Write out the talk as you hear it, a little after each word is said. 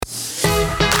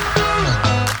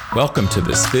Welcome to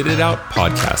the Spit It Out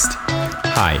podcast.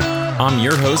 Hi, I'm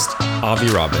your host, Avi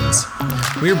Robbins.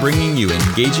 We are bringing you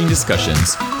engaging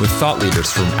discussions with thought leaders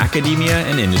from academia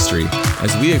and industry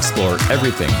as we explore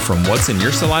everything from what's in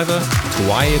your saliva to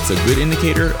why it's a good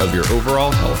indicator of your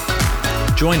overall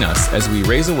health. Join us as we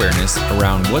raise awareness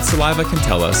around what saliva can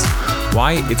tell us,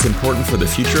 why it's important for the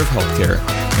future of healthcare,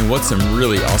 and what some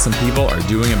really awesome people are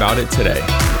doing about it today.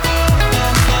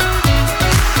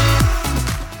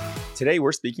 Today,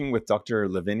 we're speaking with Dr.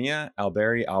 Lavinia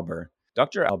Alberi.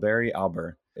 Dr.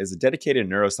 Alberi is a dedicated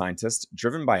neuroscientist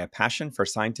driven by a passion for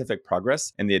scientific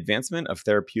progress and the advancement of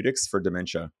therapeutics for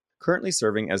dementia. Currently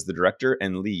serving as the director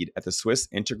and lead at the Swiss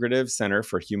Integrative Center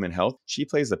for Human Health, she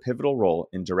plays a pivotal role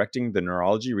in directing the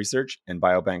neurology research and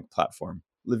biobank platform.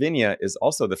 Lavinia is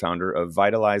also the founder of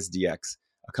VitalizeDx,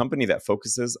 a company that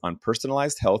focuses on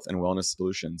personalized health and wellness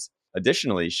solutions.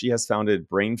 Additionally, she has founded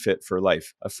BrainFit4Life,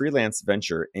 a freelance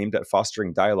venture aimed at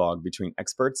fostering dialogue between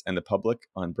experts and the public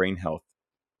on brain health.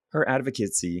 Her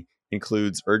advocacy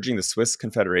includes urging the Swiss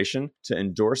Confederation to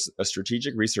endorse a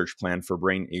strategic research plan for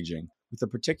brain aging, with a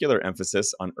particular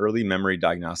emphasis on early memory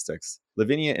diagnostics.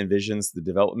 Lavinia envisions the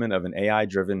development of an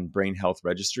AI-driven brain health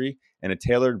registry and a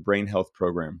tailored brain health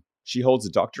program. She holds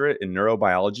a doctorate in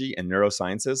neurobiology and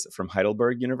neurosciences from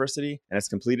Heidelberg University and has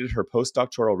completed her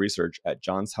postdoctoral research at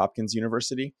Johns Hopkins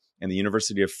University and the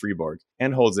University of Fribourg,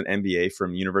 and holds an MBA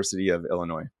from University of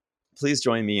Illinois. Please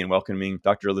join me in welcoming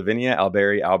Dr. Lavinia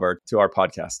Alberi to our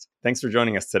podcast. Thanks for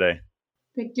joining us today.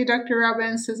 Thank you, Dr.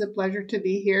 Robbins. It's a pleasure to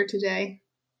be here today.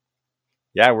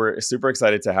 Yeah, we're super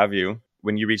excited to have you.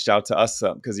 When you reached out to us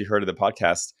because you heard of the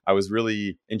podcast, I was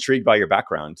really intrigued by your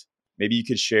background. Maybe you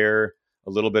could share a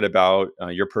little bit about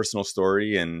your personal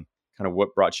story and kind of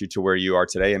what brought you to where you are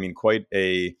today. I mean, quite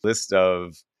a list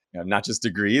of not just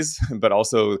degrees, but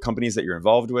also companies that you're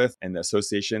involved with and the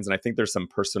associations. And I think there's some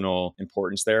personal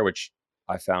importance there, which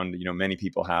I found, many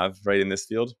people have right in this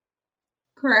field.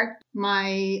 Correct.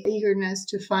 My eagerness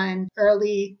to find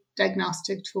early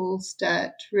diagnostic tools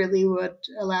that really would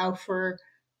allow for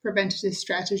preventative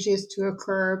strategies to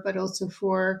occur, but also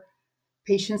for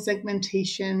patient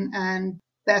segmentation and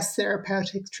best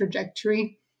therapeutic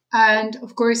trajectory. And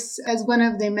of course, as one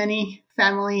of the many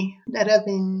family that have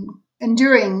been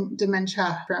enduring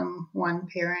dementia from one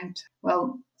parent,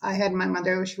 well, I had my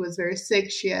mother when she was very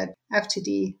sick. She had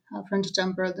FTD,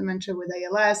 frontotemporal dementia with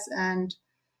ALS, and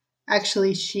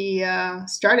actually she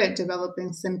started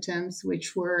developing symptoms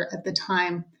which were at the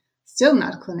time still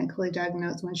not clinically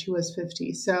diagnosed when she was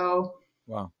 50. So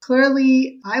wow.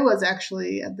 Clearly, I was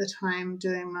actually at the time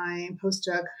doing my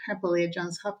postdoc happily at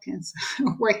Johns Hopkins,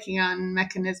 working on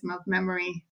mechanism of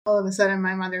memory. All of a sudden,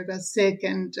 my mother got sick,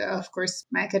 and of course,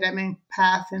 my academic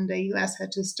path in the US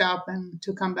had to stop and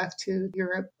to come back to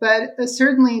Europe. But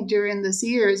certainly during these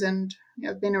years, and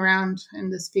I've been around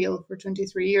in this field for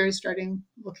 23 years, starting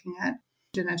looking at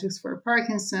genetics for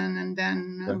Parkinson, and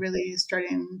then really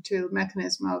starting to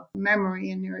mechanism of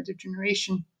memory and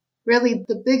neurodegeneration. Really,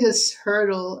 the biggest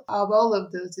hurdle of all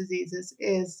of those diseases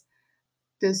is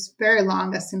this very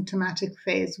long asymptomatic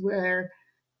phase where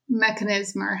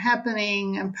mechanisms are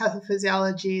happening and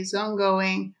pathophysiology is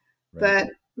ongoing, but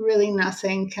really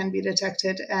nothing can be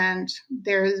detected and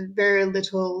there's very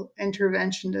little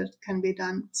intervention that can be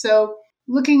done. So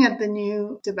looking at the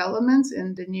new developments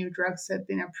and the new drugs that have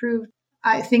been approved,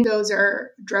 I think those are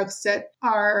drugs that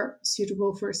are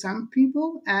suitable for some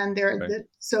people, and they're the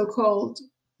so-called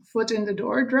foot in the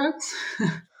door drugs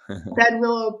that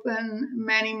will open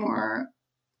many more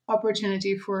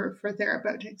opportunity for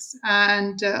therapeutics.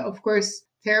 And of course,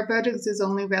 therapeutics is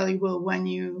only valuable when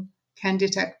you can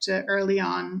detect early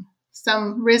on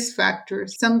some risk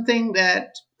factors, something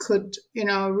that could,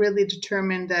 really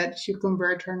determine that you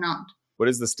convert or not. What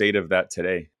is the state of that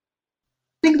today?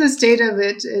 I think the state of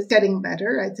it is getting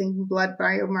better. I think blood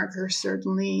biomarkers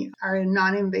certainly are a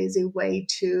non-invasive way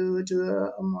to do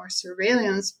a more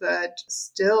surveillance, but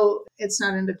still it's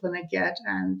not in the clinic yet,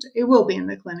 and it will be in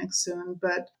the clinic soon,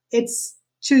 but it's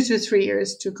 2 to 3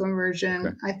 years to conversion.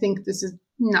 Okay. I think this is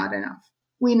not enough.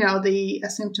 We know the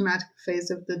asymptomatic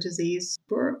phase of the disease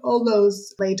for all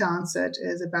those late onset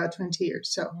is about 20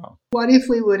 years. So What if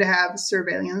we would have a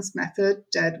surveillance method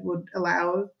that would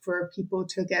allow for people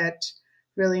to get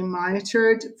really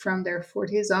monitored from their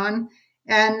 40s on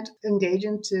and engage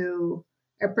into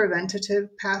a preventative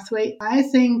pathway? I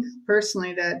think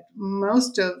personally that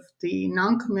most of the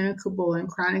non-communicable and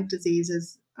chronic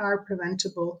diseases are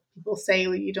preventable. People say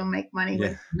you don't make money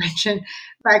with prevention.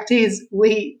 Fact is,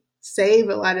 we save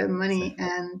a lot of money,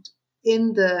 and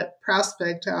in the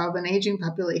prospect of an aging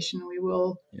population, we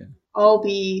will all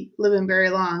be living very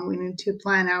long. We need to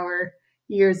plan our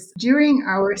years during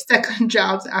our second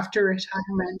jobs after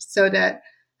retirement so that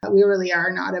we really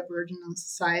are not a burden on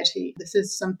society. This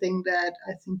is something that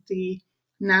I think the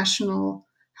national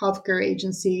healthcare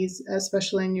agencies,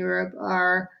 especially in Europe,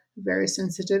 are very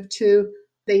sensitive to.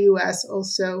 The US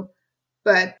also,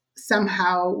 but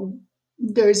somehow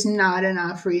there's not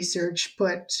enough research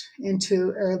put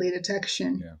into early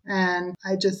detection. Yeah. And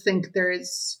I just think there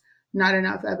is not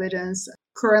enough evidence.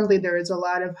 Currently, there is a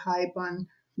lot of hype on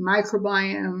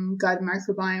microbiome, gut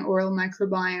microbiome, oral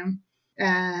microbiome.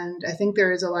 And I think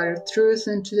there is a lot of truth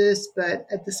into this, but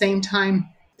at the same time,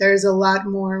 there's a lot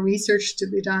more research to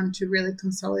be done to really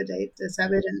consolidate this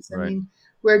evidence. Right. I mean,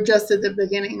 we're just at the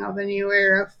beginning of a new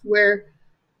era where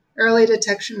early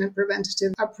detection and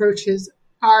preventative approaches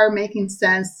are making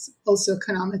sense also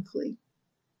economically.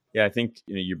 Yeah, I think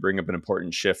you bring up an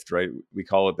important shift, right? We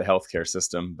call it the healthcare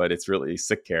system, but it's really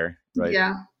sick care, right?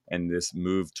 Yeah. And this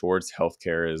move towards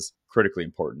healthcare is critically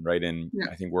important, right? And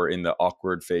Yeah. I think we're in the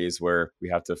awkward phase where we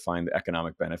have to find the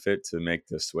economic benefit to make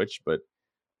the switch, but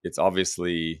it's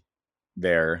obviously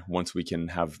there once we can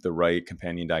have the right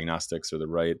companion diagnostics or the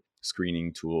right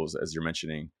screening tools, as you're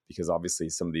mentioning, because obviously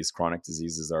some of these chronic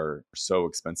diseases are so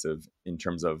expensive in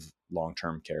terms of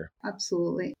long-term care.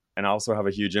 Absolutely. And also have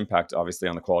a huge impact, obviously,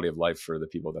 on the quality of life for the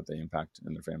people that they impact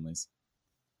and their families.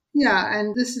 Yeah,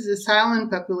 and this is a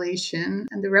silent population,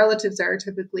 and the relatives are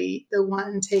typically the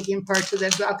one taking part to the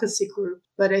advocacy group.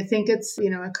 But I think it's,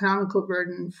 economical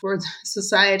burden for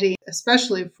society,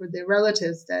 especially for the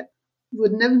relatives that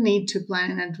would never need to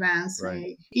plan in advance.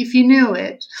 Right. If you knew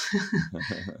it,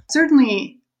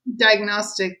 certainly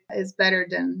diagnostic is better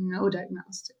than no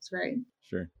diagnostics, right?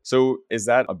 Sure. So is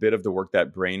that a bit of the work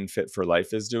that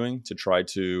BrainFit4Life is doing to try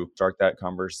to start that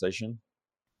conversation?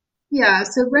 Yeah,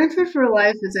 so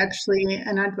BrainFit4Life is actually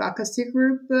an advocacy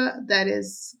group that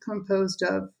is composed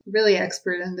of really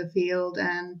experts in the field.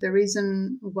 And the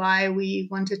reason why we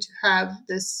wanted to have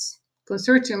this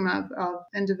consortium of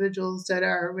individuals that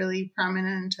are really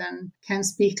prominent and can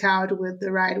speak out with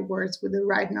the right words, with the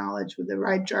right knowledge, with the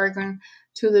right jargon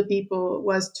to the people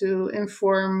was to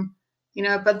inform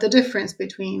about the difference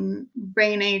between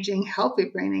brain aging, healthy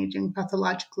brain aging,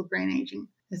 pathological brain aging.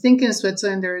 I think in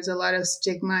Switzerland, there is a lot of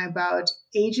stigma about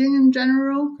aging in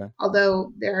general,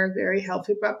 although they're a very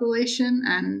healthy population,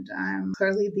 and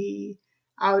clearly the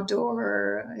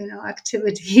outdoor,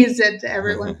 activities that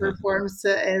everyone performs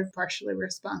is partially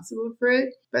responsible for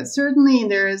it. But certainly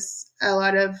there is a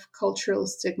lot of cultural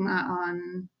stigma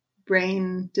on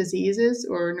brain diseases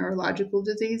or neurological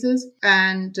diseases.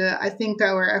 And I think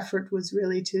our effort was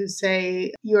really to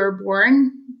say you're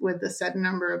born with a set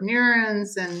number of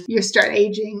neurons and you start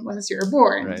aging once you're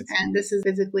born. Right. And this is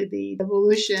basically the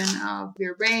evolution of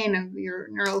your brain and your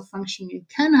neural function. You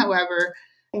can, however,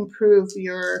 improve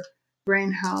your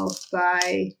brain health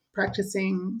by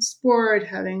practicing sport,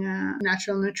 having a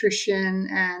natural nutrition,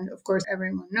 and of course,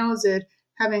 everyone knows it,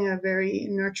 having a very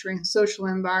nurturing social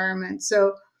environment.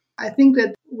 So I think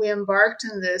that we embarked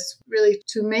on this really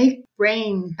to make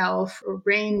brain health or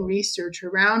brain research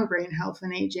around brain health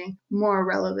and aging more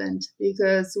relevant.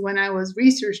 Because when I was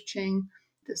researching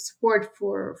the support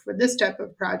for this type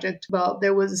of project, well,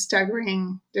 there was a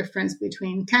staggering difference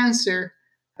between cancer.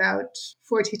 About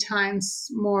 40 times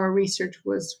more research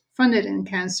was funded in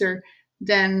cancer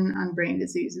than on brain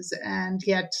diseases. And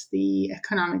yet the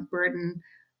economic burden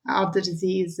of the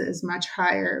disease is much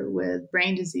higher with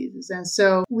brain diseases. And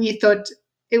so we thought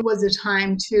it was a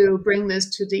time to bring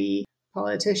this to the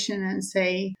politician and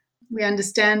say, we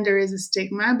understand there is a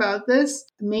stigma about this.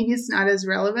 Maybe it's not as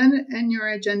relevant in your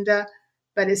agenda,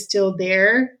 but it's still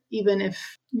there, even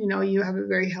if, you have a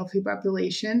very healthy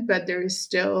population, but there is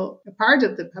still a part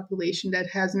of the population that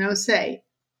has no say.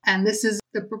 And this is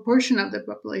the proportion of the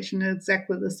population is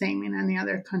exactly the same in any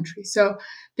other country. So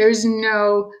there's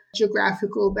no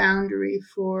geographical boundary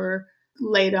for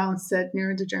late onset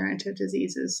neurodegenerative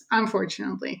diseases,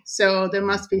 unfortunately. So there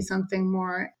must be something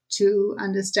more to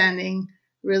understanding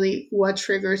really what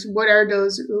triggers, what are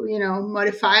those,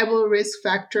 modifiable risk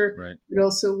factor, right, but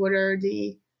also what are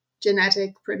the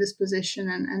genetic predisposition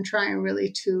and trying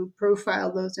really to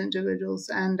profile those individuals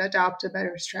and adopt a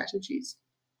better strategies.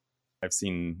 I've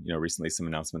seen, recently some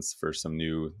announcements for some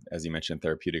new, as you mentioned,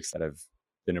 therapeutics that have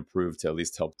been approved to at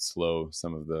least help slow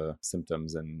some of the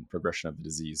symptoms and progression of the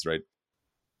disease, right?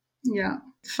 Yeah.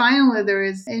 Finally, there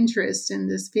is interest in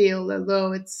this field,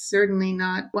 although it's certainly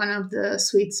not one of the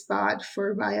sweet spot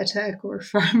for biotech or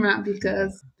pharma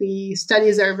because the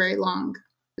studies are very long.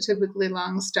 Typically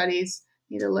long studies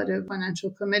need a lot of financial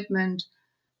commitment.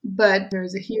 but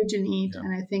there's a huge need. Yeah.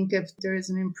 And I think if there is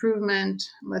an improvement,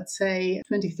 let's say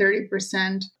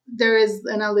 20-30%, there is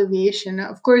an alleviation.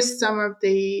 Of course, some of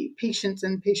the patients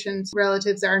and patients'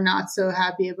 relatives are not so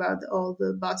happy about all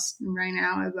the buzz right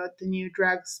now about the new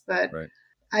drugs, but Right.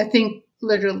 I think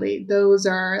literally those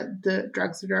are the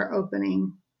drugs that are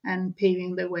opening and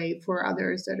paving the way for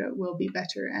others that it will be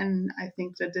better. And I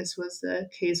think that this was the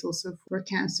case also for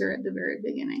cancer at the very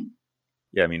beginning.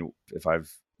 Yeah, I mean, if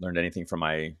I've learned anything from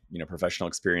my, professional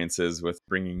experiences with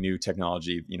bringing new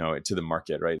technology, to the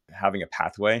market, right? Having a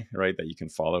pathway, right, that you can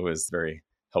follow is very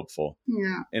helpful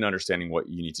Yeah. in understanding what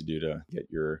you need to do to get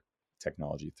your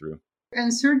technology through.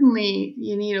 And certainly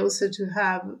you need also to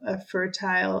have a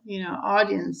fertile,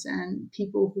 audience and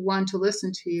people who want to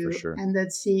listen to For you sure. and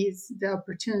that sees the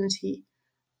opportunity.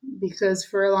 Because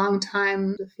for a long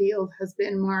time, the field has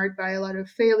been marred by a lot of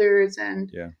failures. And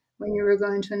Yeah. when you were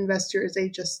going to investors, they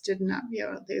just did not,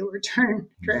 they would turn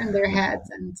their heads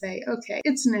and say, okay,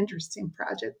 it's an interesting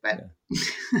project. But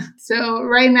so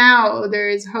right now, there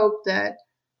is hope that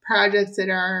projects that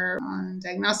are on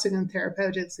diagnostic and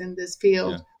therapeutics in this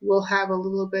field will have a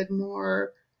little bit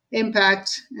more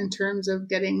impact in terms of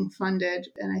getting funded.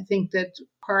 And I think that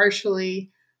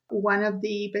partially one of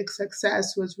the big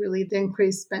success was really the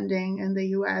increased spending in the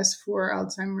US for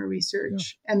Alzheimer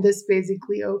research. Yeah. And this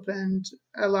basically opened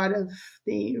a lot of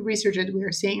the research that we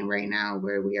are seeing right now,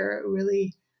 where we are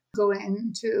really going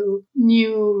into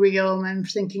new realm and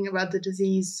thinking about the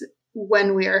disease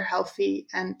when we are healthy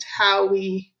and how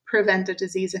we prevent the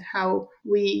disease and how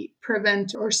we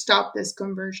prevent or stop this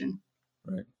conversion.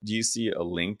 Right. Do you see a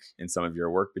link in some of your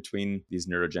work between these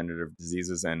neurodegenerative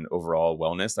diseases and overall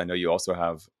wellness? I know you also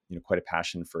have, quite a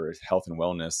passion for health and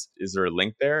wellness. Is there a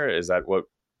link there? Is that what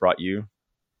brought you?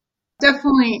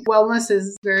 Definitely. Wellness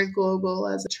is very global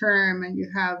as a term, and you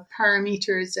have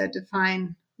parameters that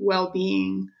define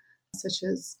well-being, such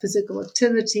as physical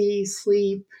activity,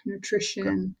 sleep,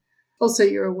 nutrition, also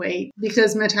your weight,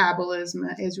 because metabolism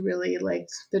is really like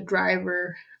the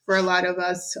driver for a lot of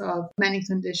us of many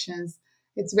conditions.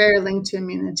 It's very linked to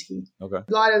immunity. A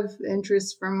lot of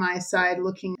interest from my side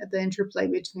looking at the interplay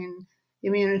between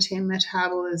immunity and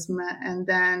metabolism, and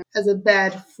then as a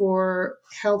bed for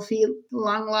healthy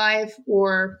long life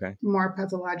or more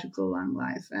pathological long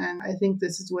life. And I think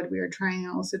this is what we are trying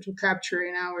also to capture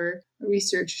in our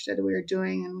research that we are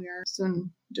doing, and we are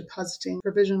soon depositing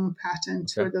provisional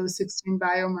patent for those 16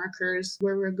 biomarkers,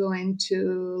 where we're going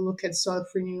to look at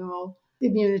self-renewal,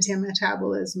 immunity, and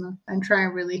metabolism, and try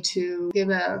really to give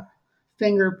a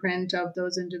fingerprint of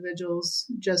those individuals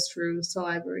just through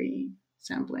salivary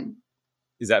sampling.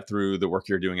 Is that through the work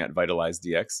you're doing at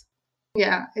VitalizeDx?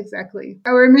 Yeah, exactly.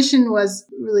 Our mission was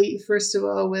really, first of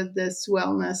all, with this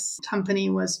wellness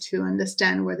company, was to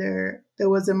understand whether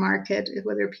there was a market,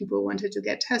 whether people wanted to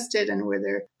get tested, and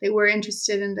whether they were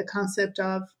interested in the concept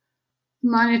of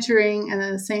monitoring and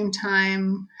at the same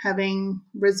time having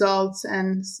results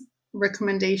and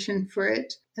recommendation for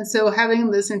it. And so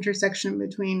having this intersection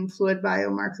between fluid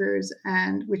biomarkers,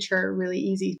 and which are really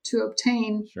easy to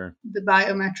obtain, the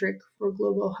biometric for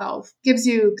global health, gives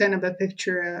you kind of a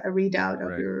picture, a readout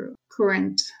of your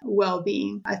current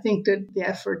well-being. I think that the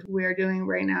effort we are doing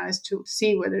right now is to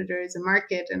see whether there is a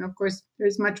market. And of course,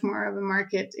 there's much more of a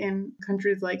market in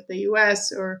countries like the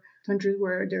US or countries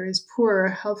where there is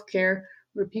poor healthcare,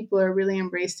 where people are really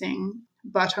embracing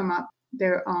bottom up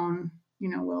their own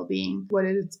well-being, what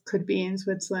it could be in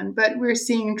Switzerland. But we're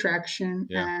seeing traction.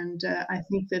 And I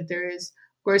think that there is,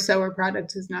 of course, our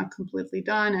product is not completely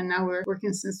done. And now we're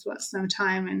working since some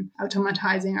time in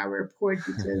automatizing our report,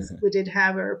 because we did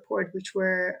have a report which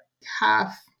were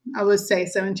half, I would say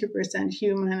 70%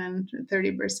 human and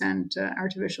 30%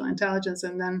 artificial intelligence.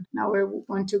 And then now we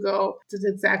want to go to the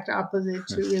exact opposite,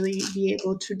 to really be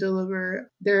able to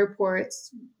deliver the reports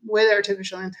with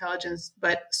artificial intelligence,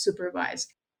 but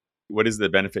supervised. What is the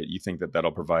benefit you think that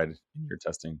that'll provide in your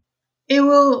testing? It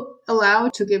will allow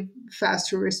to give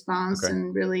faster response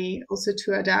and really also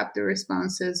to adapt the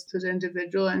responses to the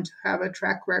individual and to have a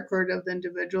track record of the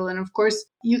individual. And of course,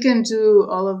 you can do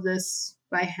all of this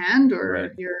by hand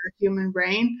or your human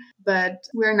brain, but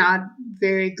we're not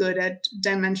very good at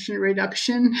dimension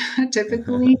reduction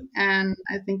typically. And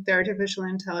I think the artificial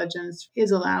intelligence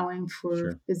is allowing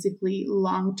for physically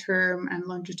long-term and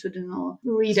longitudinal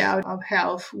readout of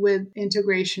health with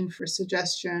integration for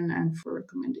suggestion and for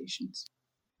recommendations.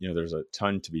 There's a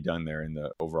ton to be done there in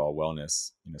the overall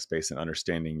wellness space and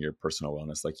understanding your personal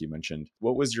wellness, like you mentioned.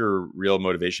 What was your real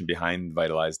motivation behind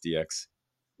VitalizeDx?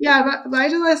 Yeah,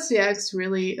 VitalizeDx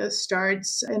really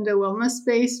starts in the wellness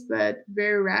space, but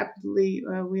very rapidly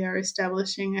we are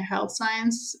establishing a health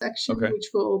science section, Okay. which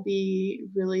will be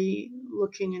really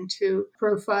looking into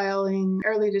profiling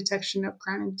early detection of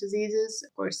chronic diseases.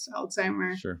 Of course,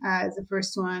 Alzheimer Sure. is the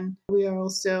first one. We are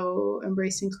also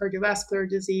embracing cardiovascular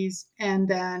disease, and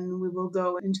then we will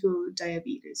go into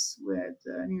diabetes with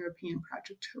an European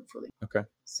project, hopefully. Okay.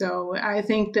 So I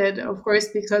think that, of course,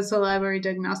 because the library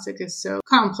diagnostic is so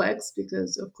complex,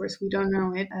 because, of course, we don't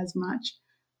know it as much,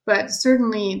 but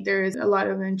certainly there is a lot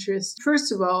of interest.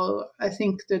 First of all, I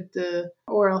think that the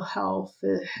oral health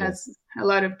has a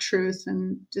lot of truth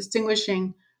in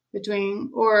distinguishing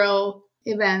between oral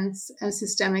events and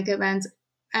systemic events,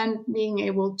 and being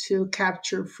able to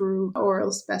capture through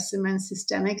oral specimens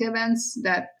systemic events.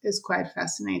 That is quite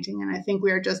fascinating. And I think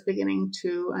we are just beginning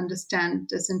to understand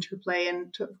this interplay.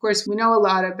 And of course, we know a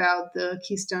lot about the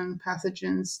keystone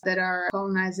pathogens that are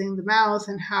colonizing the mouth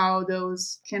and how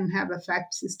those can have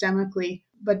effect systemically.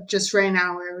 But just right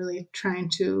now, we're really trying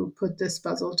to put this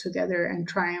puzzle together and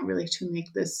trying really to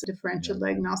make this differential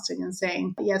diagnostic and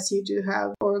saying, yes, you do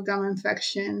have oral gum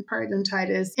infection,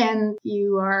 periodontitis, and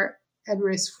you are at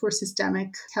risk for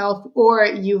systemic health, or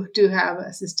you do have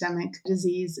a systemic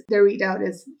disease. The readout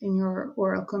is in your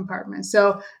oral compartment.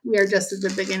 So we are just at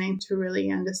the beginning to really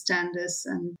understand this.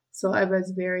 And saliva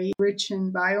is very rich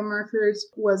in biomarkers,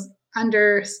 was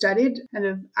understudied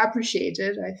and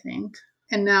appreciated, I think.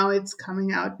 And now it's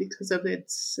coming out because of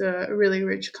its really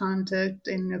rich content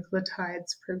in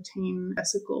nucleotides, protein,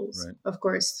 vesicles, of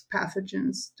course,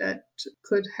 pathogens that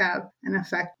could have an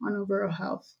effect on overall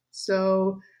health.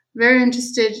 So very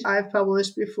interested. I've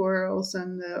published before also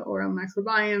in the oral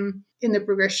microbiome in the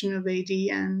progression of AD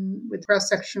and with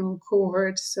cross-sectional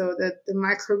cohorts, so that the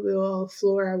microbial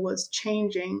flora was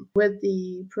changing with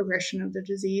the progression of the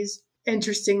disease.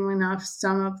 Interestingly enough,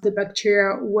 some of the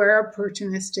bacteria were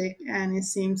opportunistic, and it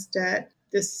seems that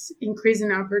this increase in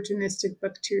opportunistic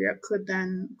bacteria could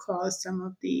then cause some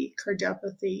of the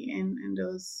cardiopathy in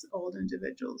those old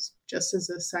individuals, just as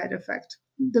a side effect.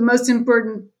 The most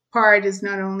important part is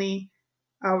not only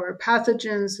our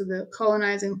pathogens, the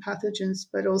colonizing pathogens,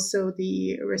 but also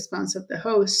the response of the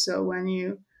host. So when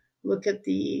you look at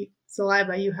the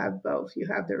saliva, you have both. You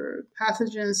have the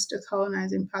pathogens, the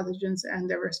colonizing pathogens, and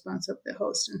the response of the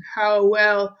host. And how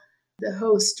well the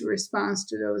host responds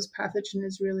to those pathogens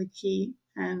is really key.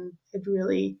 And it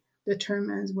really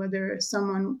determines whether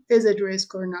someone is at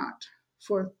risk or not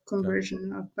for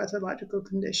conversion of pathological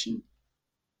condition.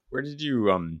 Where did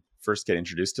you first get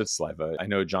introduced to saliva? I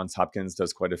know Johns Hopkins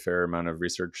does quite a fair amount of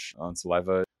research on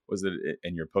saliva. Was it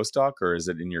in your postdoc, or is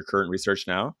it in your current research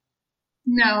now?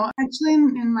 No, actually,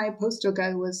 in my postdoc,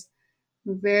 I was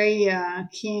very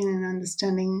keen in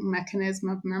understanding mechanism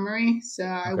of memory. So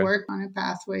I work on a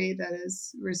pathway that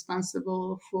is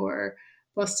responsible for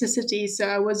plasticity. So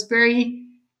I was very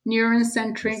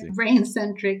neuron-centric,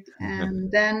 brain-centric.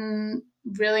 And then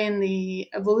really in the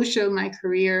evolution of my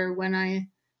career, when I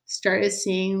started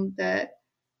seeing that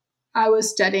I was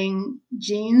studying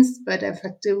genes, but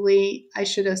effectively I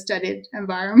should have studied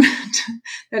environment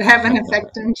that have an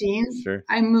effect on genes. Sure.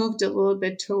 I moved a little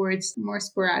bit towards more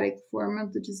sporadic form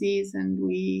of the disease, and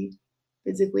we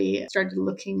basically started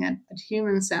looking at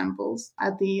human samples,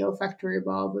 at the olfactory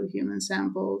bulb of human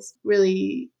samples,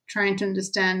 really trying to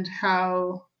understand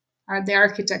how the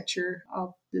architecture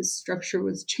of this structure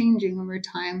was changing over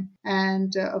time.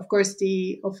 And of course,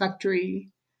 the olfactory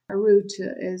route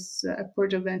is a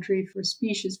port of entry for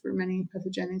species, for many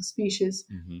pathogenic species.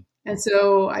 And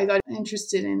so I got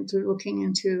interested into looking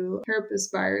into herpes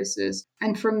viruses.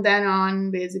 And from then on,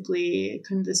 basically,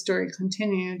 the story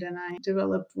continued, and I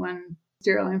developed one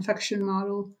sterile infection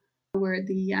model where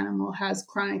the animal has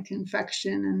chronic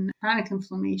infection and chronic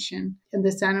inflammation. And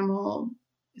this animal,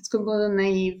 it's completely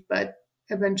naive, but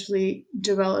eventually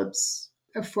develops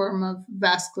a form of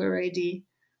vascular AD.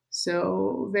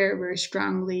 So very, very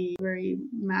strongly, very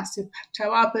massive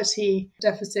tauopathy,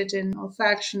 deficit in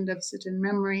olfaction, deficit in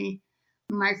memory,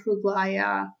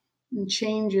 microglia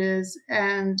changes,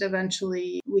 and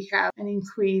eventually we have an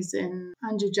increase in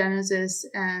angiogenesis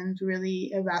and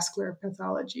really a vascular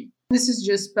pathology. This is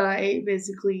just by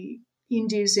basically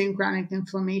inducing chronic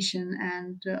inflammation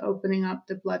and opening up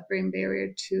the blood-brain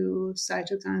barrier to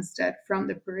cytokines that from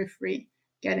the periphery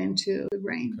get into the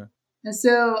brain. And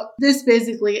so this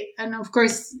basically, and of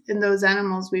course, in those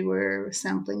animals, we were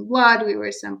sampling blood, we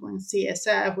were sampling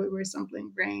CSF, we were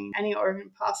sampling brain, any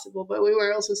organ possible, but we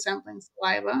were also sampling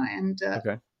saliva. And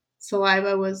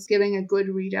saliva was giving a good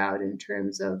readout in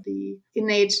terms of the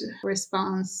innate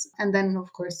response. And then,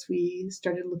 of course, we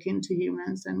started looking into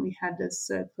humans, and we had this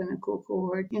clinical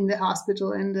cohort in the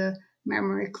hospital, in the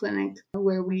memory clinic,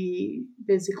 where we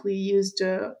basically used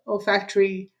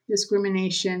olfactory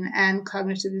discrimination and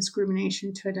cognitive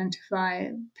discrimination to identify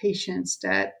patients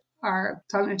that are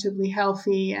cognitively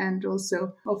healthy and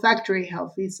also olfactory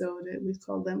healthy, so that we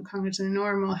call them cognitively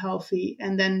normal healthy,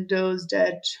 and then those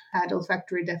that had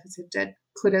olfactory deficit that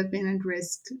could have been at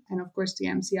risk, and of course the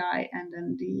MCI and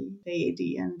then the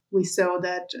AAD. And we saw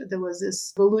that there was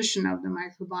this evolution of the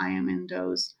microbiome in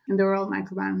the oral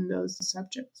microbiome in those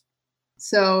subjects.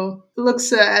 So it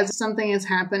looks as something is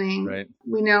happening. Right.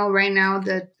 We know right now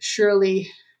that surely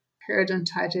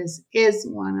periodontitis is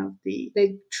one of the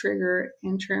big trigger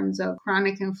in terms of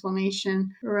chronic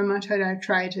inflammation, rheumatoid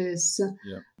arthritis,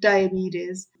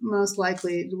 diabetes. Most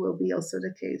likely it will be also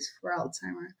the case for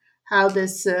Alzheimer's. How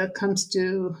this comes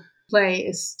to play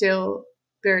is still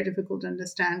very difficult to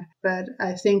understand, but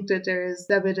I think that there is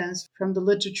evidence from the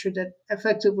literature that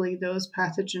effectively those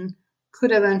pathogens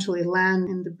could eventually land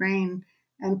in the brain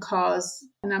and cause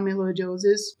an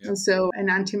amyloidosis, and so an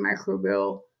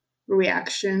antimicrobial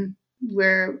reaction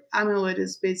where amyloid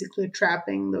is basically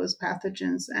trapping those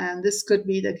pathogens. And this could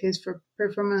be the case for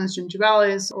Piriformis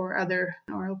gingivalis or other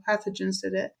oral pathogens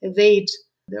that evade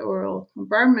the oral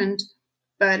compartment,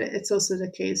 but it's also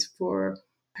the case for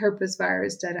herpes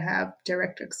virus that have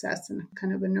direct access and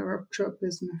kind of a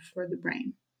neurotropism for the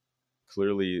brain.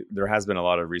 Clearly, there has been a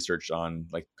lot of research on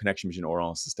like connection between oral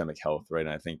and systemic health, right?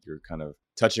 And I think you're kind of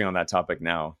touching on that topic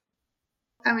now.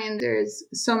 I mean, there's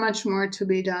so much more to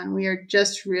be done. We are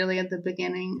just really at the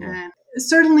beginning. And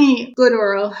certainly good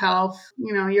oral health,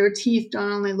 your teeth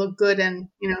don't only look good and,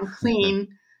 clean,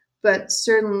 but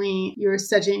certainly you're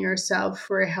setting yourself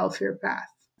for a healthier path.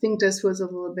 I think this was a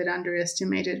little bit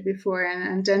underestimated before,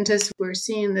 and dentists were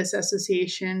seeing this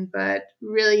association, but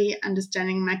really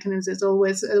understanding mechanisms is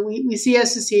always, we see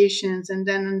associations and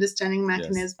then understanding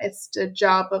mechanisms. It's the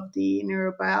job of the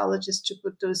neurobiologist to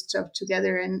put those stuff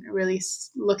together and really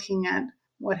looking at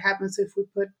what happens if we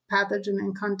put pathogen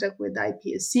in contact with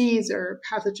iPSCs or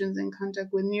pathogens in contact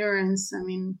with neurons. I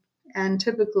mean, and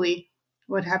typically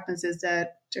what happens is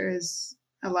that there is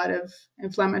a lot of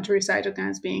inflammatory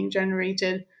cytokines being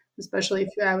generated, especially if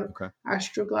you have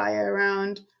astroglia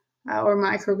around or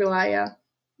microglia,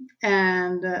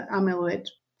 and amyloid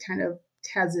kind of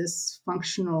has this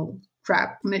functional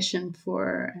trap mission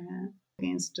for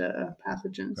against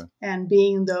pathogens. And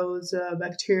being those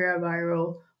bacteria,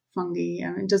 viral, fungi,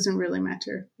 it doesn't really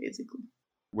matter, basically.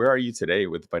 Where are you today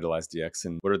with VitalizeDx,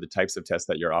 and what are the types of tests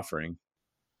that you're offering?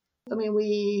 I mean,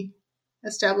 we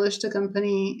established a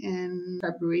company in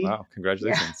February. Wow,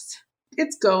 congratulations. Yes.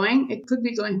 It's going. It could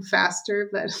be going faster,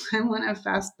 but I want a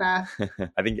fast path.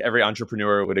 I think every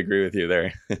entrepreneur would agree with you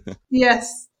there.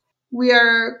 Yes. We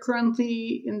are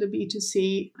currently in the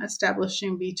B2C,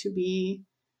 establishing B2B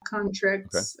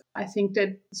contracts. I think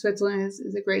that Switzerland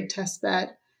is a great test bed.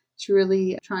 It's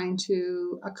really trying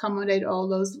to accommodate all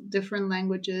those different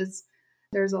languages.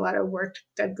 There's a lot of work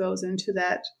that goes into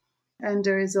that. And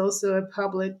there is also a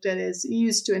public that is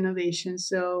used to innovation.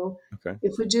 So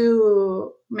if we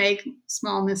do make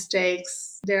small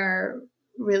mistakes, they're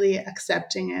really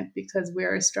accepting it because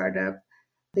we're a startup.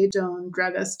 They don't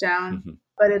drag us down.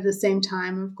 But at the same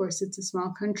time, of course, it's a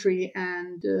small country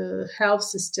and the health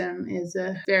system is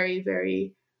a very,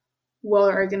 very well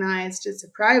organized. It's a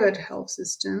private health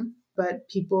system, but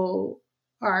people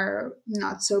are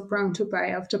not so prone to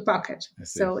buy out of pocket.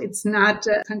 So it's not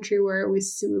a country where we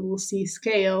will see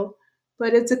scale,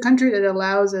 but it's a country that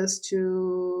allows us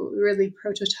to really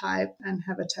prototype and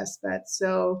have a test bed.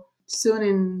 So soon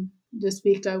in this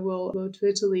week, I will go to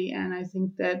Italy, and I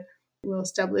think that we'll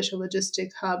establish a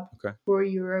logistic hub for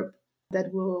Europe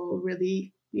that will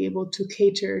really be able to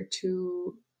cater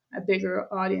to a bigger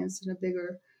audience and a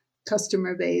bigger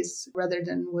customer base rather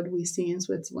than what we see in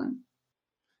Switzerland.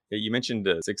 You mentioned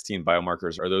 16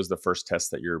 biomarkers. Are those the first tests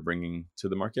that you're bringing to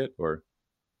the market, or?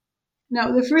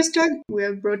 No, the first drug we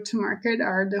have brought to market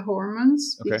are the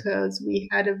hormones because we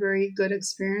had a very good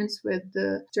experience with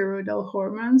the steroidal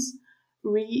hormones.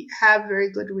 We have very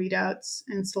good readouts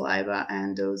in saliva,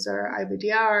 and those are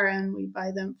IVDR, and we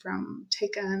buy them from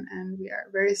Tican, and we are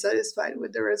very satisfied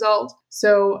with the result.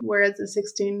 So whereas the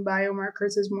 16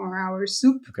 biomarkers is more our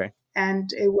soup, and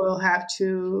it will have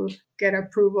to get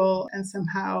approval, and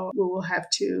somehow we will have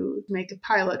to make a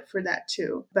pilot for that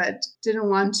too. But didn't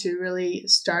want to really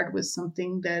start with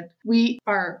something that we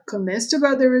are convinced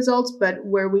about the results, but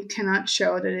where we cannot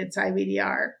show that it's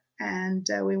IVDR. And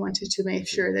we wanted to make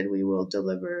sure that we will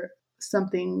deliver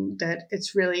something that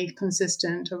it's really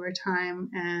consistent over time,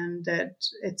 and that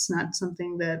it's not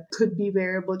something that could be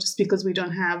variable just because we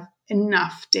don't have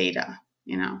enough data,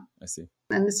 I see.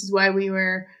 And this is why we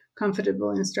were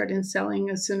comfortable in starting selling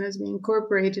as soon as we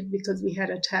incorporated, because we had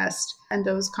a test, and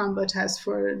those combo tests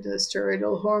for the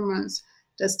steroidal hormones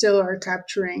that still are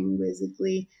capturing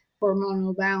basically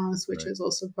hormonal balance, which Right. is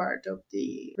also part of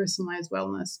the personalized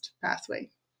wellness pathway.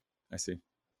 I see.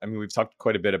 I mean, we've talked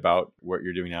quite a bit about what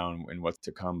you're doing now and what's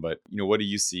to come, but what do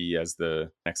you see as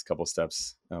the next couple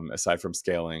steps aside from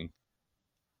scaling?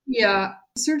 Yeah,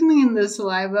 certainly in the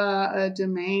saliva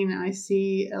domain, I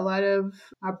see a lot of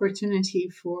opportunity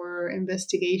for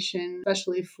investigation,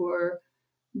 especially for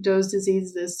those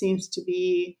diseases that seems to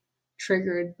be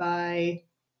triggered by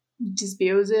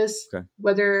dysbiosis, Okay.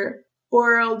 whether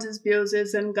oral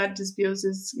dysbiosis and gut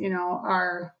dysbiosis,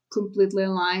 are completely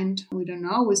aligned. We don't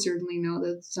know. We certainly know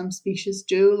that some species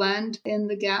do land in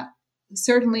the gap.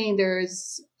 Certainly,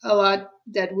 there's a lot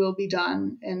that will be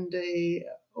done in the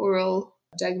oral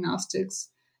diagnostics.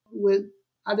 With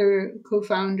other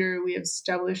co-founder, we have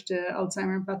established the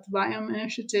Alzheimer Pathobiome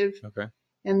Initiative, Okay.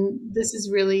 and this is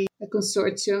really a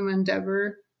consortium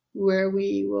endeavor where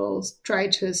we will try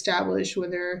to establish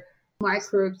whether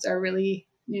microbes are really,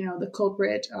 the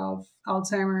culprit of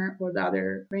Alzheimer or the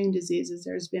other brain diseases.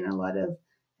 There's been a lot of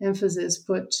emphasis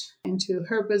put into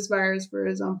herpes virus, for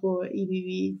example,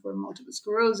 EBV for multiple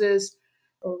sclerosis,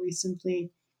 or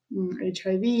recently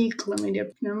HIV,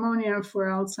 chlamydia pneumonia for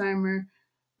Alzheimer.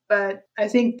 But I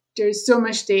think there's so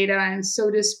much data and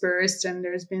so dispersed, and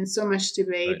there's been so much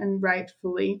debate, Right. and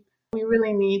rightfully, we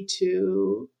really need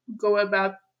to go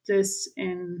about this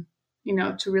in,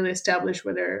 to really establish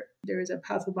whether there is a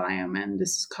pathobiome and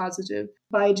this is causative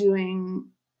by doing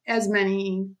as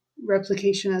many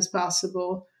replication as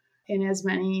possible in as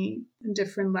many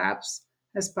different labs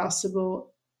as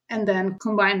possible, and then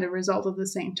combine the result at the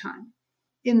same time.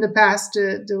 In the past,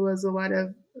 there was a lot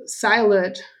of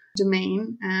siloed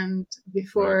domain, and Right.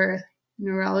 before,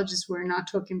 neurologists were not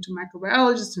talking to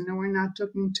microbiologists, and now we're not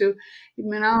talking to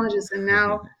immunologists, and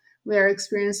now we are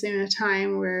experiencing a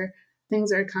time where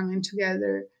things are coming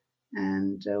together,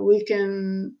 and we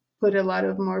can put a lot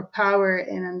of more power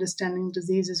in understanding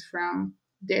diseases from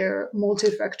their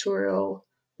multifactorial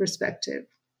perspective.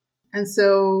 And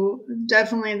so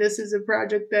definitely this is a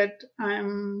project that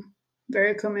I'm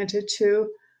very committed to,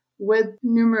 with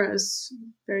numerous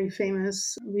very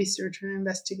famous researcher and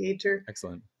investigator,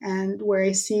 Excellent. and where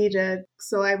I see that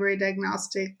salivary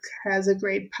diagnostic has a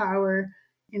great power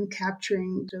in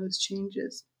capturing those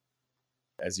changes.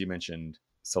 As you mentioned,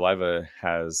 saliva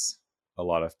has a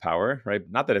lot of power, right?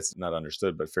 Not that it's not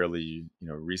understood, but fairly,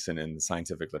 recent in the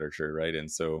scientific literature, right?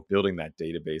 And so building that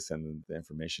database and the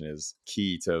information is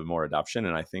key to more adoption.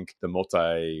 And I think the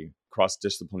multi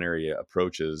cross-disciplinary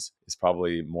approaches is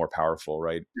probably more powerful,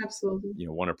 right? Absolutely.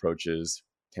 One approach is,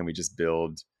 can we just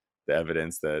build the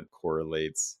evidence that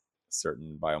correlates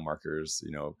certain biomarkers,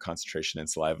 concentration in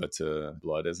saliva to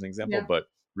blood as an example, Yeah. but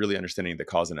really understanding the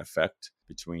cause and effect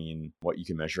between what you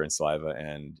can measure in saliva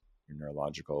and your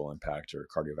neurological impact or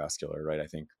cardiovascular, right? I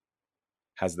think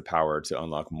has the power to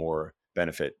unlock more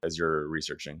benefit as you're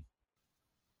researching.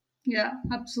 Yeah,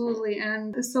 absolutely.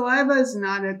 And saliva is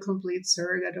not a complete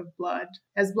surrogate of blood,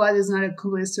 as blood is not a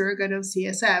complete surrogate of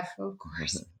CSF, of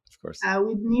course. Of course.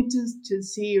 We need to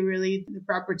see really the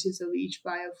properties of each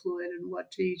biofluid and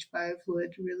what each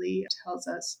biofluid really tells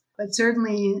us. But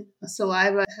certainly,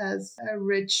 saliva has a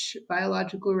rich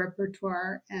biological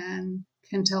repertoire and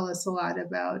can tell us a lot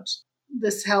about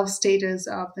the health status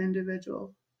of the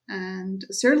individual. And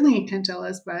certainly, it can tell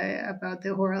us about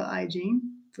the oral hygiene,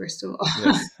 first of all.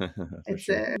 Yes, for It's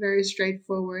sure. a very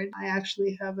straightforward. I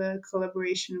actually have a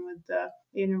collaboration with the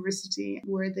university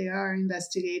where they are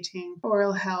investigating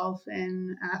oral health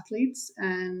in athletes,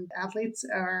 and athletes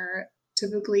are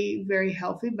typically very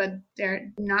healthy, but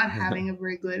they're not having a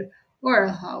very good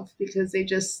oral health because they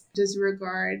just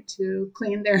disregard to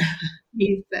clean their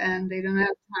teeth, and they don't have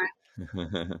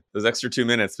time. Those extra 2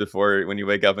 minutes before when you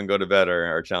wake up and go to bed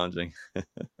are challenging.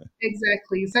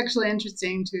 Exactly. It's actually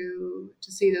interesting to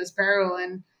see those parallel,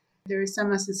 and there is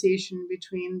some association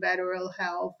between bad oral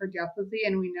health, cardiopathy,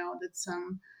 and we know that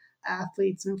some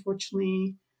athletes,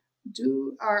 unfortunately,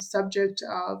 are subject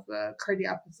of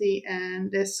cardiopathy,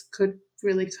 and this could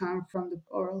really come from the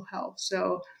oral health.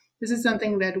 So this is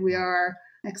something that we are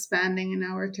expanding in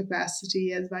our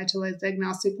capacity as Vitalize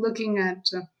Diagnostic, looking at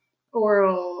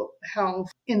oral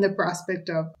health in the prospect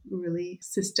of really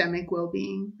systemic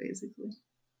well-being, basically.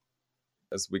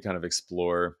 As we kind of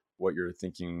explore what you're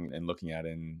thinking and looking at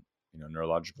in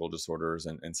neurological disorders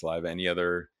and saliva. Any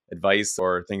other advice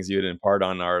or things you'd impart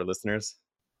on our listeners?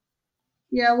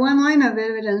 Yeah, one line of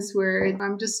evidence where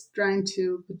I'm just trying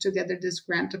to put together this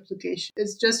grant application.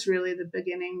 It's just really the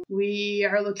beginning. We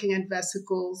are looking at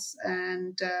vesicles,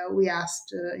 and we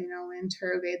asked, we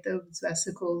interrogate those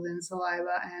vesicles in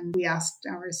saliva, and we asked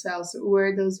ourselves,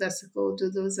 where do those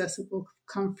vesicles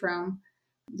come from?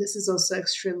 This is also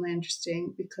extremely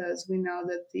interesting because we know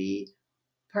that the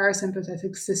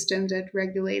parasympathetic system that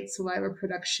regulates saliva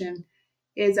production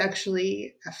is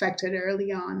actually affected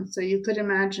early on. So you could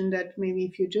imagine that maybe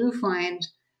if you do find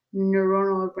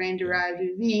neuronal brain-derived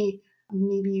UV,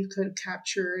 maybe you could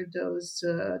capture those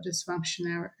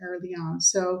dysfunction early on.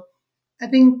 So I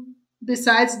think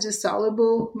besides the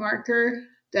soluble marker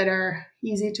that are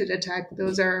easy to detect,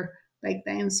 those are like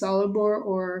the insoluble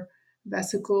or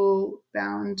vesicle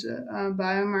bound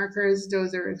biomarkers.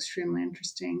 Those are extremely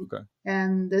interesting. Okay.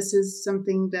 And this is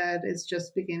something that is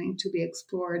just beginning to be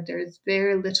explored. There's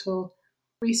very little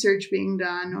research being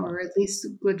done, or at least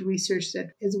good research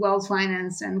that is well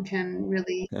financed and can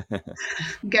really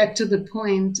get to the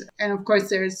point. And of course,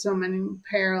 there's so many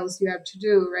parallels you have to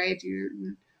do, right?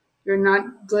 You're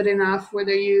not good enough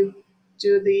whether you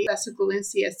do the vesicle in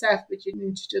CSF, but you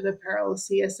need to do the parallel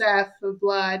CSF of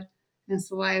blood and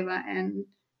saliva, and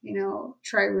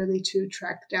try really to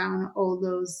track down all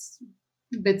those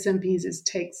bits and pieces.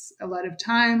 Takes a lot of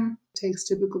time, takes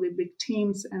typically big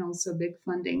teams, and also big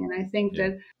funding. And I think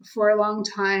that for a long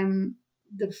time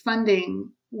the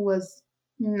funding was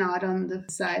not on the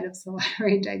side of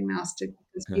salivary diagnostic,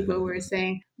 because people were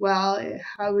saying, well,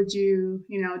 how would you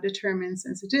determine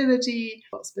sensitivity?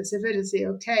 Well, specificity,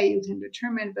 okay, you can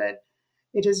determine, but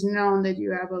it is known that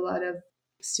you have a lot of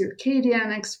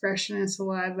circadian expression in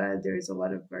saliva. There's a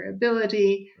lot of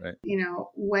variability. Right.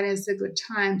 When is a good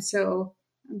time? So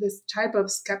this type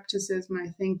of skepticism, I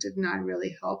think, did not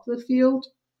really help the field.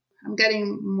 I'm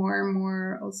getting more and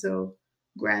more also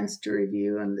grants to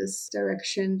review in this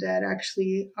direction that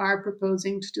actually are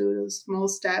proposing to do those small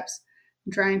steps,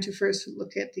 trying to first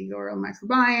look at the oral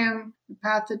microbiome, the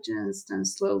pathogens, then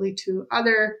slowly to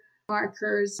other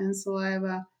markers in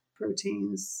saliva,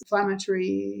 proteins,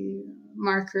 inflammatory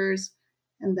markers.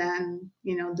 And then,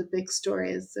 the big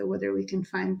story is whether we can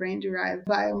find brain-derived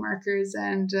biomarkers.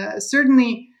 And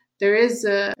certainly there is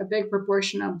a big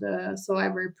proportion of the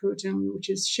salivary protein which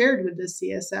is shared with the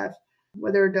CSF.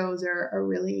 Whether those are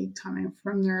really coming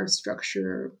from nerve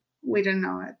structure, we don't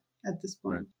know at this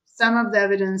point. Right. Some of the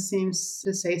evidence seems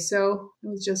to say so. It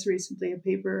was just recently a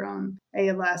paper on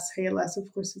ALS. ALS,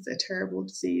 of course, is a terrible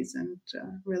disease and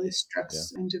really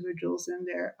strikes individuals in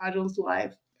their adult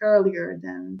life earlier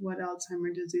than what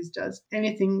Alzheimer's disease does.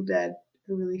 Anything that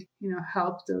really,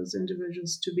 help those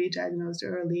individuals to be diagnosed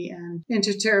early and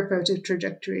into therapeutic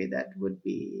trajectory, that would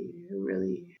be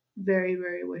really very,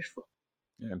 very wishful.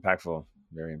 Yeah, impactful,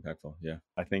 very impactful. Yeah,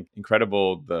 I think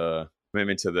incredible the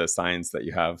commitment to the science that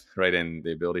you have, right, and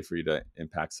the ability for you to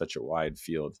impact such a wide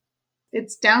field.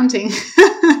 It's daunting.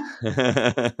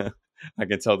 I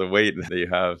can tell the weight that you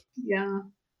have. Yeah.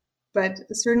 But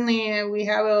certainly we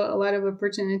have a lot of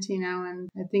opportunity now, and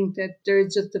I think that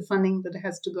there's just the funding that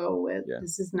has to go with. Yeah.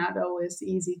 This is not always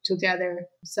easy to gather.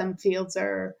 Some fields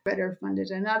are better funded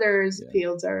than others. Yeah.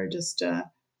 Fields are just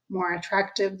more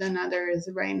attractive than others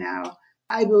right now.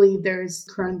 I believe there's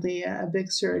currently a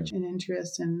big surge in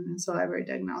interest in salivary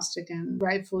diagnostic, and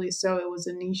rightfully so. It was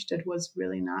a niche that was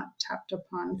really not tapped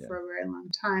upon for a very long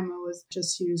time. It was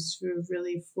just used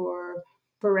really for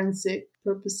forensic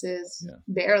purposes,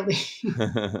 barely.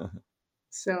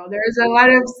 So there's a lot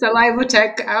of saliva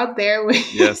tech out there.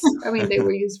 Yes. I mean, they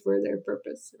were used for their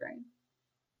purpose, right?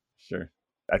 Sure.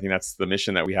 I think that's the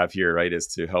mission that we have here, right, is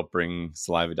to help bring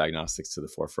saliva diagnostics to the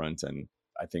forefront. And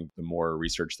I think the more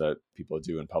research that people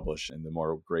do and publish, and the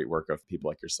more great work of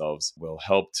people like yourselves will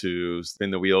help to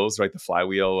spin the wheels, right, the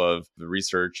flywheel of the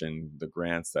research and the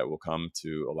grants that will come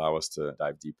to allow us to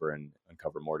dive deeper and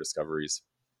uncover more discoveries.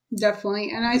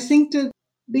 Definitely. And I think that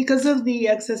because of the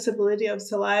accessibility of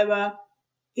saliva,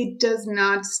 it does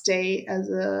not stay as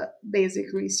a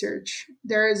basic research.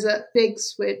 There is a big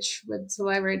switch with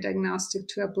salivary diagnostic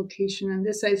to application. And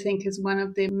this, I think, is one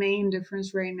of the main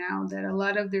difference right now, that a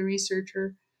lot of the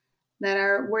researchers that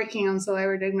are working on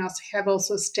salivary diagnostic have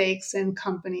also stakes in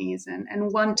companies and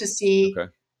want to see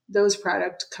those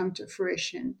products come to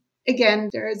fruition. Again,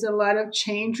 there is a lot of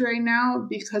change right now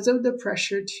because of the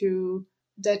pressure to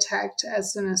detect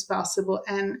as soon as possible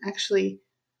and actually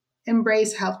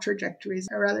embrace health trajectories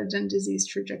rather than disease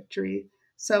trajectory.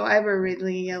 Saliva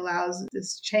really allows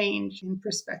this change in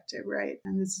perspective, right?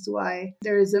 And this is why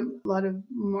there is a lot of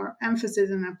more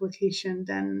emphasis on application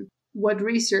than what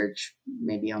research,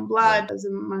 maybe on blood as a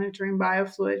monitoring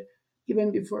biofluid,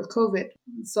 even before COVID.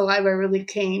 Saliva really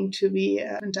came to be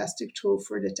a fantastic tool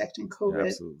for detecting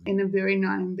COVID in a very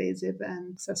non-invasive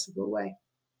and accessible way.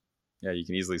 Yeah, you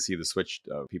can easily see the switch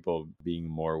of people being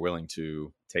more willing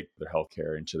to take their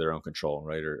healthcare into their own control,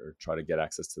 right? Or try to get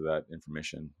access to that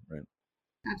information, right?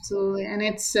 Absolutely. And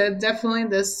it's definitely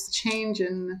this change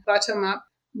in bottom-up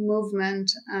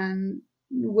movement, and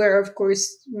where, of course,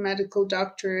 medical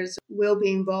doctors will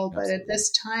be involved. But at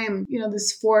this time,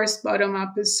 this force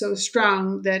bottom-up is so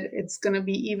strong that it's going to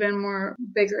be even more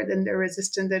bigger than the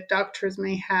resistance that doctors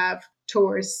may have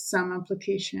towards some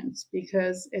applications,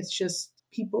 because it's just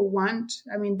people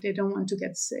they don't want to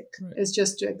get sick. Right. It's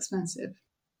just too expensive.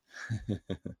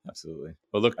 Absolutely.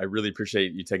 Well, look, I really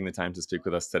appreciate you taking the time to speak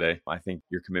with us today. I think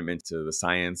your commitment to the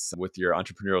science with your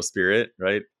entrepreneurial spirit,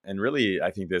 right? And really,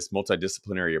 I think this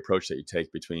multidisciplinary approach that you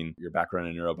take between your background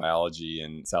in neurobiology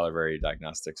and salivary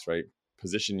diagnostics, right,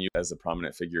 position you as a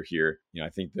prominent figure here. I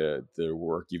think the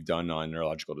work you've done on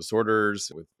neurological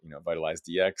disorders with,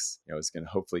 VitalizeDx, is going to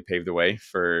hopefully pave the way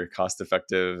for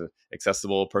cost-effective,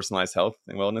 accessible, personalized health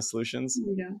and wellness solutions.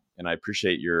 Yeah. And I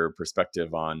appreciate your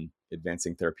perspective on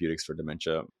advancing therapeutics for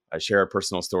dementia. I share a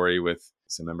personal story with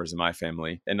some members of my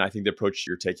family, and I think the approach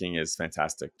you're taking is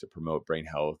fantastic to promote brain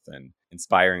health and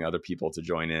inspiring other people to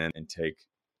join in and to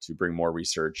bring more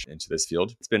research into this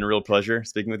field. It's been a real pleasure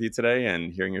speaking with you today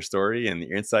and hearing your story and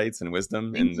your insights and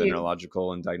wisdom in the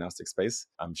neurological and diagnostic space.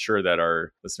 I'm sure that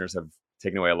our listeners have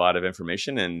taken away a lot of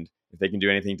information, and if they can do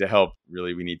anything to help,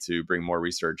 really, we need to bring more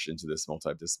research into this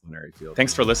multidisciplinary field.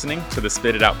 Thanks for listening to the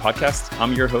Spit It Out podcast.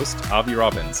 I'm your host, Avi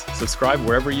Robbins. Subscribe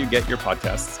wherever you get your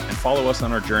podcasts and follow us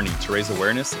on our journey to raise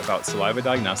awareness about saliva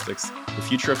diagnostics, the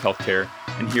future of healthcare,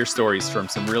 and hear stories from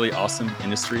some really awesome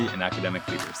industry and academic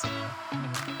leaders.